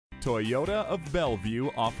Toyota of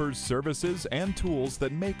Bellevue offers services and tools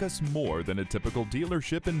that make us more than a typical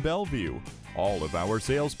dealership in Bellevue. All of our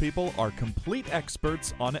salespeople are complete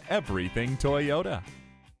experts on everything Toyota.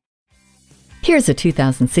 Here's a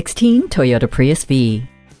 2016 Toyota Prius V.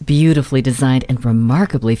 Beautifully designed and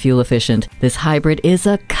remarkably fuel efficient, this hybrid is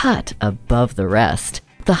a cut above the rest.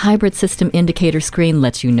 The hybrid system indicator screen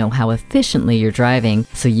lets you know how efficiently you're driving,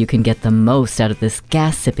 so you can get the most out of this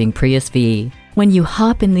gas-sipping Prius V. When you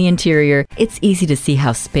hop in the interior, it's easy to see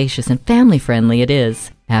how spacious and family-friendly it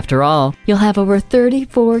is. After all, you'll have over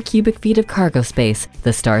 34 cubic feet of cargo space,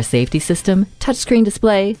 the Star Safety System, touchscreen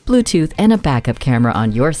display, Bluetooth, and a backup camera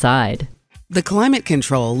on your side. The climate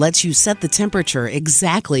control lets you set the temperature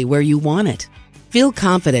exactly where you want it. Feel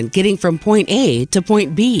confident getting from point A to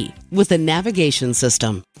point B with a navigation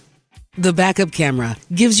system. The backup camera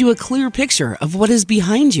gives you a clear picture of what is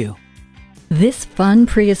behind you. This fun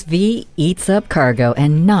Prius V eats up cargo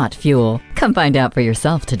and not fuel. Come find out for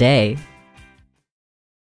yourself today.